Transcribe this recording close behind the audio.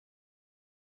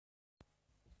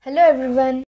Hello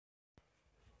everyone.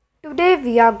 Today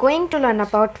we are going to learn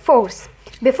about force.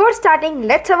 Before starting,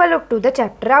 let's have a look to the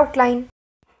chapter outline.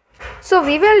 So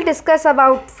we will discuss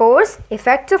about force,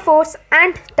 effects of force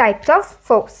and types of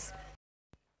force.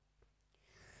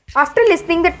 After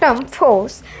listening the term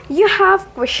force, you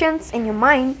have questions in your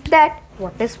mind that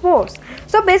what is force?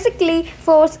 So basically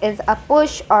force is a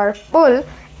push or pull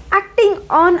acting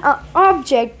on an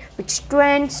object which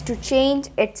tends to change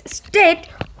its state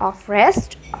of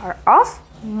rest or of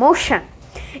motion.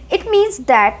 It means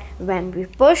that when we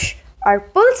push or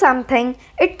pull something,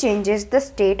 it changes the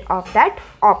state of that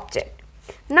object.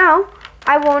 Now,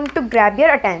 I want to grab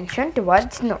your attention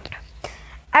towards note.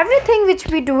 Everything which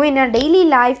we do in our daily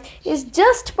life is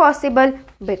just possible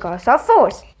because of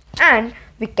force, and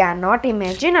we cannot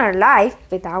imagine our life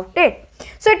without it.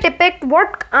 So it depicts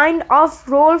what kind of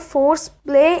role force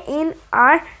play in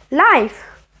our life.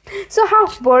 So how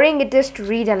boring it is to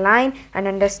read a line and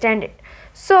understand it.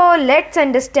 So let's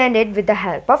understand it with the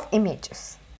help of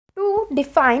images. To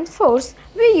define force,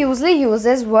 we usually use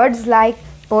words like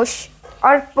push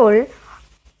or pull,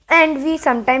 and we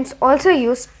sometimes also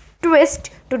use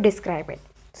twist to describe it.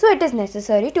 So it is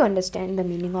necessary to understand the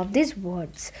meaning of these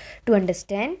words to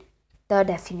understand the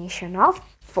definition of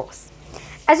force.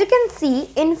 As you can see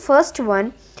in first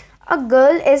one, a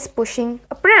girl is pushing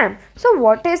a pram. So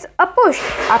what is a push?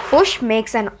 A push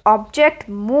makes an object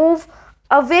move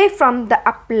away from the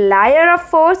applier of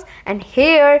force, and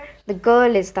here the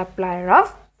girl is the applier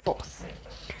of force.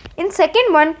 In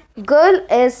second one, girl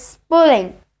is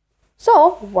pulling.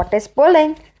 So what is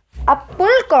pulling? A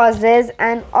pull causes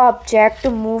an object to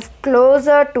move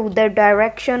closer to the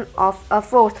direction of a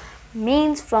force,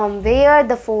 means from where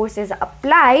the force is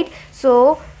applied,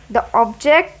 so the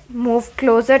object move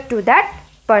closer to that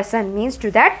person, means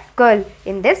to that girl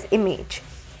in this image.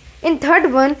 In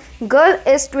third one, girl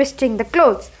is twisting the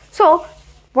clothes. So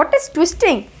what is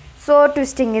twisting? So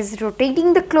twisting is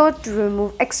rotating the cloth to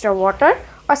remove extra water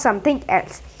or something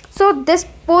else. So this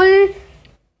pull,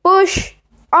 push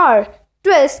or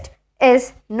twist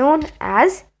is known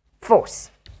as force.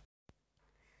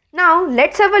 Now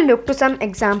let's have a look to some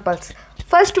examples.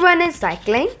 First one is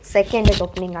cycling, second is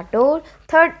opening a door,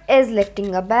 third is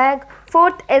lifting a bag,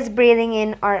 fourth is breathing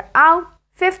in or out,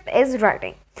 fifth is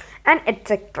riding, and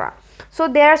etc. So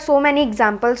there are so many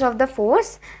examples of the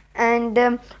force, and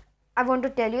I want to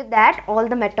tell you that all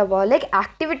the metabolic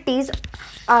activities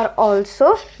are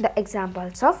also the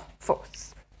examples of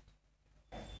force.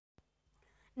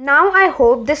 Now I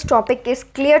hope this topic is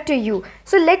clear to you.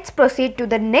 So let's proceed to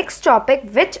the next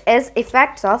topic, which is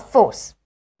effects of force.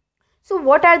 So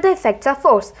what are the effects of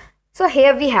force? So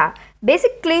here we have,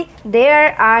 basically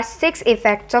there are 6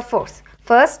 effects of force.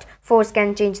 First, force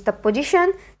can change the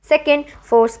position. Second,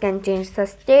 force can change the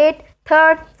state.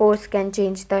 Third, force can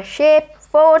change the shape.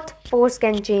 Fourth, force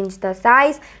can change the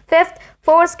size. Fifth,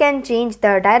 force can change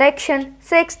the direction.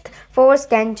 Sixth, force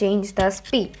can change the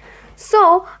speed.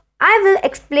 So I will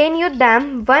explain you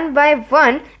them one by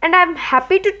one, and I am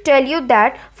happy to tell you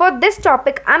that for this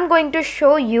topic I am going to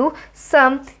show you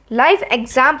some live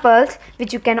examples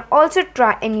which you can also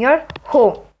try in your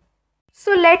home.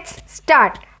 So let's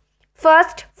start.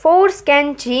 First, force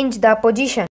can change the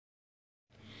position.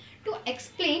 To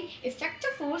explain effect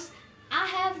of force, I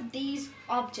have these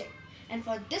objects, and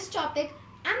for this topic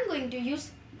I am going to use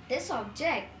this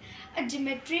object, a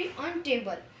geometry on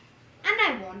table, and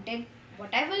I wanted,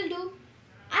 what I will do,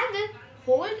 I will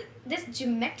hold this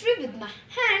geometry with my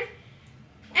hand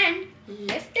and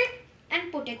lift it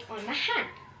and put it on my hand.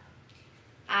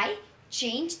 I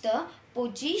change the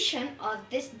position of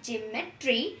this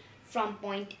geometry from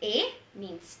point A,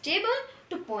 means stable,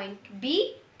 to point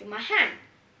B to my hand.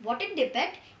 What it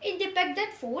depicts? It depicts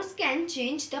that force can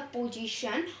change the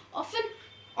position of an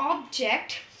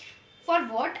object, for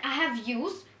what I have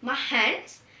used my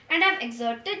hands and I have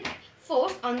exerted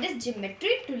force on this geometry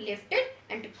to lift it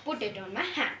and to put it on my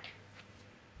hand.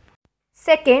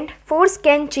 Second, force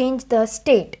can change the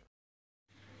state.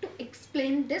 To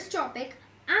explain this topic,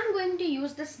 I am going to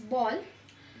use this ball.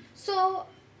 So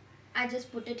I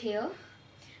just put it here.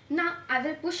 Now I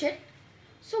will push it.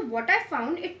 So what I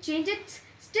found, it changed its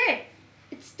state.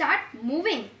 It start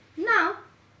moving. Now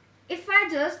if I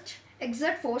just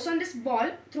exert force on this ball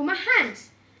through my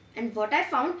hands, and what I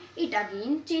found, it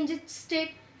again changed its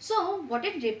state. So what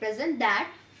it represents, that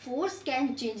force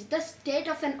can change the state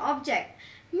of an object,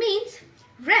 means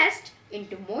rest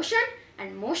into motion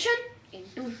and motion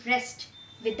into rest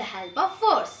with the help of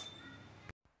force.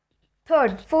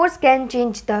 Third, force can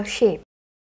change the shape.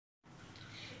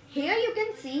 Here you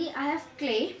can see I have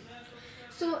clay.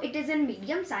 So it is in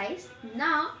medium size.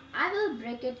 Now I will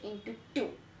break it into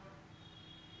two.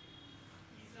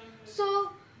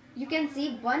 So you can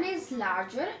see one is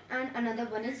larger and another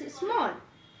one is small,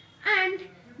 and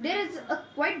there is a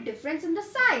quite difference in the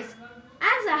size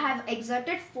as I have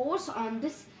exerted force on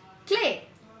this clay,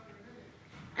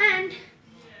 and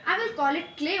I will call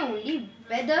it clay only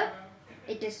whether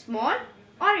it is small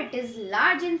or it is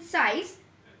large in size,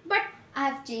 but I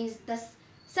have changed the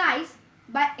size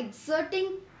by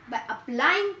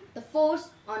applying the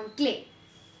force on clay.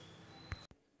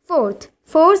 Fourth,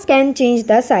 force can change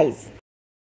the size.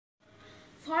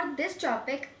 For this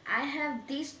topic, I have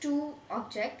these two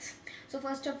objects. So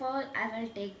first of all, I will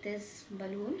take this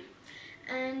balloon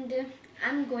and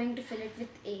I'm going to fill it with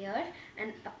air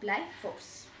and apply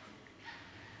force.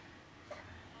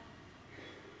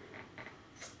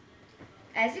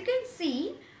 As you can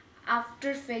see,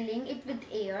 after filling it with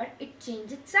air, it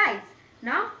changed its size.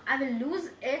 Now I will lose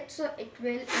it so it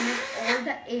will emit all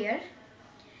the air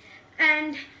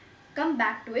and come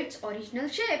back to its original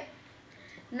shape.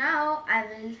 Now I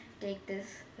will take this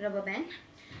rubber band.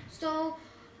 So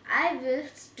I will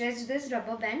stretch this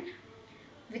rubber band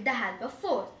with the help of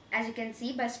force. As you can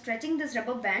see, by stretching this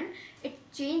rubber band, it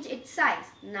changed its size.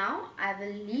 Now I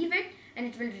will leave it and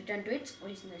it will return to its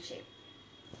original shape.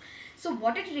 So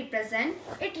what it represents?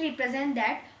 It represents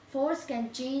that force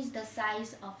can change the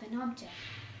size of an object.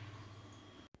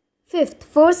 Fifth,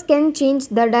 force can change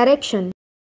the direction.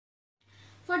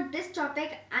 For this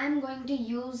topic, I am going to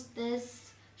use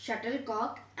this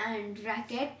shuttlecock and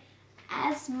racket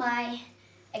as my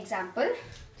example.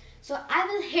 So I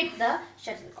will hit the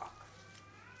shuttlecock.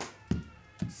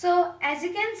 So as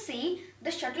you can see,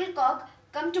 the shuttlecock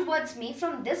come towards me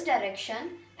from this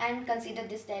direction, and consider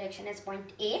this direction as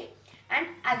point A, and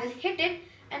I will hit it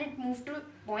and it moved to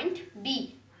point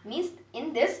B, means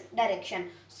in this direction.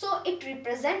 So it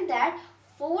represents that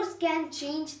force can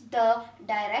change the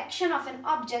direction of an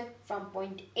object from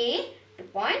point A to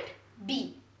point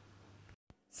B.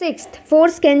 Sixth,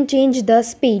 force can change the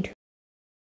speed.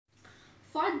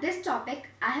 For this topic,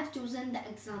 I have chosen the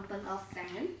example of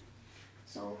fan.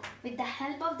 So with the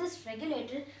help of this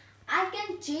regulator, I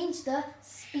can change the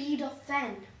speed of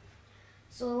fan.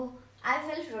 So I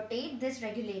will rotate this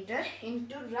regulator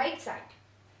into right side.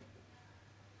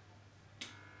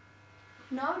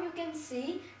 Now you can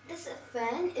see this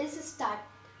fan is start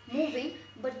moving,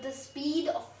 but the speed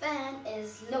of fan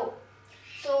is low.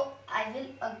 So I will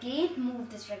again move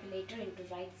this regulator into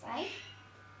right side.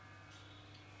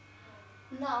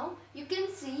 Now you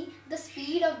can see the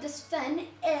speed of this fan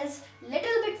is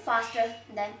little bit faster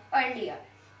than earlier.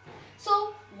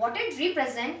 So what it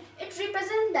represents? It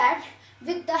represents that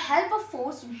with the help of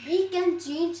force, we can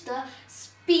change the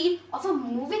speed of a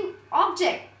moving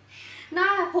object. Now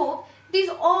I hope these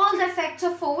all the effects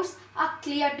of force are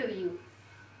clear to you.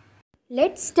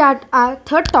 Let's start our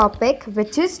third topic,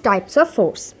 which is types of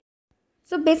force.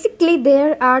 So basically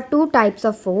there are two types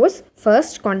of force.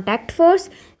 First, contact force.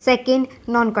 Second,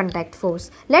 non-contact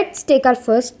force. Let's take our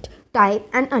first type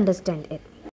and understand it.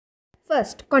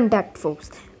 First, contact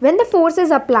force. When the force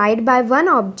is applied by one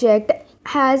object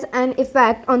has an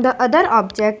effect on the other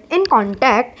object in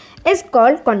contact is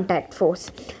called contact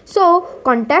force. So,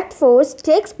 contact force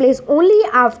takes place only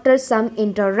after some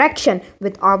interaction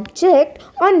with object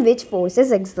on which force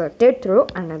is exerted through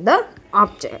another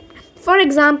object. For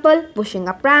example, pushing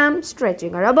a pram,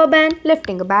 stretching a rubber band,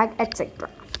 lifting a bag, etc.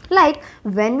 Like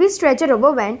when we stretch a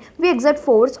rubber band, we exert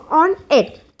force on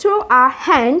it through our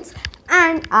hands,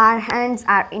 and our hands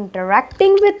are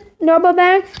interacting with rubber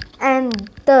band, and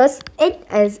thus it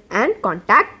is an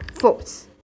contact force.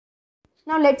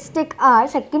 Now let's take our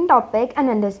second topic and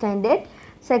understand it.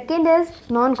 Second is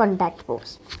non-contact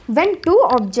force. When two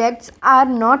objects are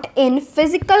not in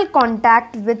physical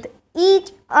contact with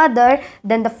each other,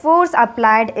 then the force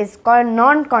applied is called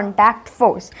non-contact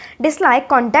force. Dislike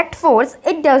contact force,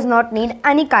 it does not need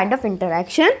any kind of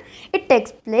interaction. It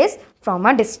takes place from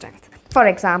a distance. For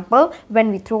example,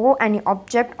 when we throw any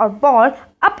object or ball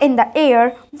up in the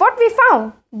air, what we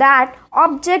found? That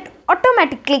object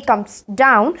automatically comes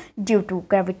down due to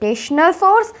gravitational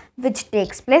force which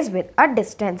takes place with a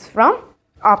distance from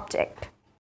object.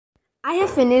 I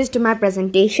have finished my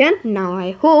presentation. Now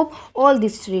I hope all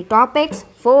these three topics,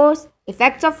 force,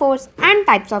 effects of force and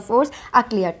types of force, are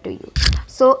clear to you.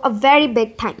 So a very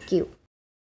big thank you.